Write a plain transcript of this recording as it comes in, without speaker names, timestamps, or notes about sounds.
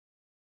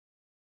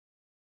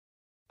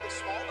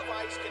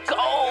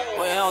Go!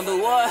 We don't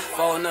do what?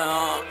 Phone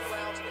up.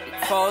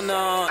 Phone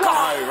up.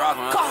 Alright, rock,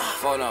 man.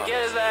 Phone up.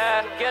 Get his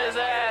ass, get his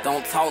ass.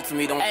 Don't talk to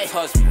me, don't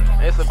touch me.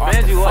 It's a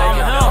Fyndee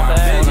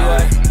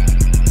Boyy.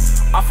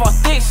 I fuck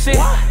thick shit,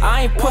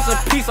 I ain't pushing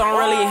peace, I'm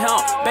really him.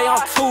 Bae,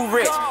 I'm too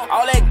rich.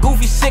 All that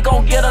goofy shit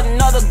gon' get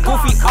another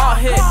goofy out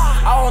here.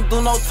 I don't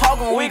do no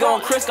talking, we gon'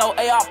 Crisco,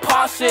 AR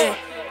pop shit.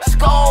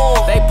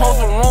 Skull. They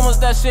postin' rumors,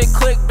 that shit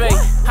clickbait.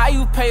 How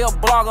you pay a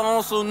blogger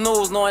on some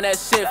news knowing that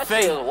shit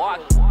fake?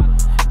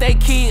 They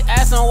keep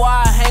asking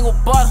why I hang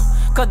with butter,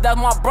 cause that's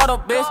my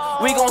brother, bitch.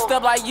 We gon'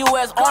 step like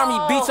US Army,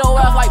 beat your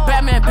ass like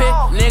Batman,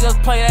 bitch.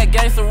 Niggas play that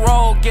gangster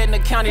role, get in the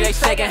county, they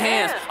shaking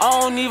hands. I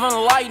don't even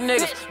like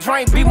niggas,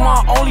 Drink be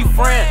my only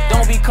friend.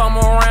 Don't be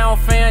coming around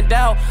fanned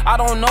out, I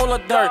don't know the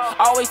dirt.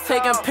 Always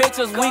taking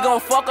pictures, we gon'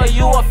 fuck, or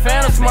you a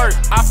fan of smirk.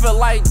 I feel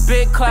like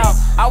Big Cloud,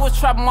 I was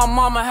trapping my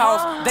mama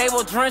house. They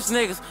were drenched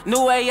niggas,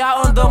 new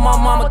AI under my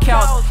mama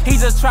couch. He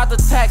just tried to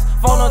tax,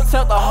 phone and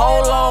took the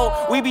whole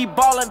load. We be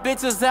ballin'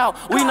 bitches out,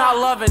 we not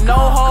loving no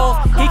hoes.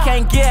 He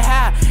can't get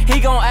high, he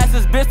gon' ask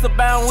his bitch to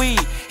buy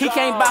weed. He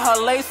can't buy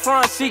her lace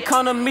front, she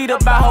come to me to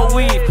buy her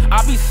weave.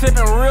 I be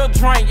sippin' real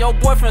drink, your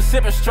boyfriend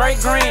sippin' straight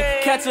green.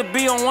 Catch a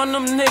B on one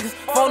of them niggas,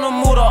 phone him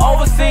move to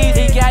overseas.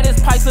 He got his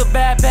pipes a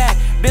bad back,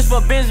 bitch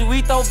for Benji,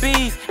 we throw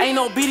bees. Ain't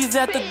no beaties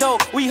at the door,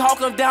 we hawk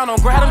them down,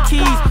 don't grab them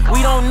keys.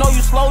 We don't know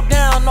you slow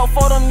down, no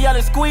for them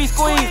yelling squeeze,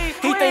 squeeze.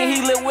 He think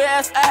he lit with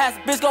ass,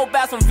 bitch go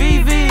back some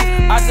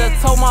VVs. I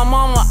just told my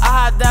mama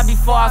I'd die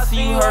before I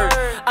see you hurt.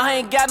 I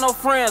ain't got no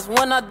friends,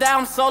 when I die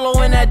I'm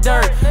solo in that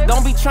dirt.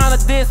 Don't be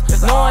tryna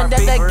diss, knowing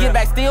that get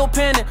back still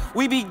pending.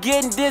 We be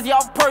getting dizzy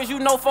off purse, you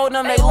know for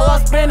them they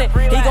love spending.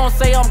 He gon'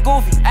 say I'm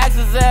goofy, ask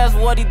his ass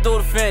what he do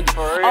to Fyndee.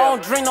 I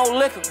don't drink no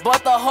liquor,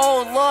 but the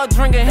hoes love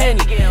drinking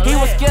Henny. He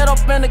was scared up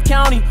in the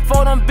county,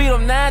 for them beat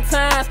him 9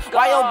 times.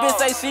 Why your bitch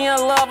say she in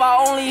love,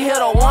 I only hit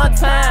her 1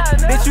 time.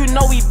 Bitch you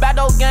know we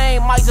battle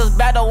game, might just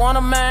battle one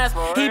of mine.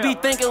 He be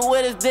thinking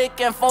with his dick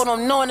and for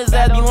them knowing his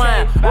ass be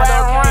lying. Ride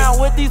around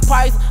with these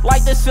pipes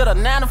like this shit a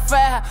 9 to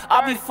 5.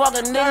 I be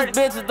fucking niggas,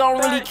 bitches, don't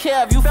really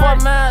care if you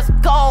fuck mine,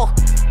 go.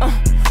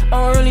 I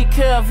don't really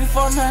care if you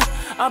fuck mine.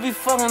 I be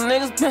fucking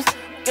niggas, bitch.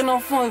 Get no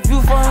fuck if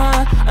you fuck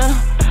mine.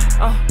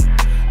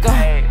 Go.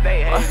 Hey,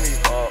 they hate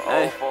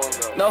me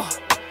for no.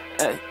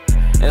 Hey,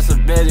 it's a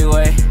Fyndee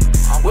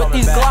Boyy. With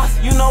these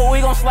glocks, you know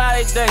we gon'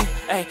 slide a day.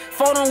 Hey,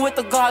 phone them with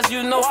the glocks,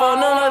 you know for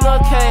none of the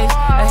case.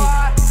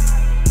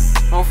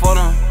 Hey, don't phone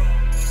them.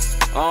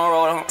 Don't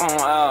roll them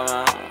out,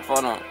 man.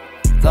 Phone them.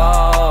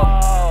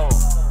 Go.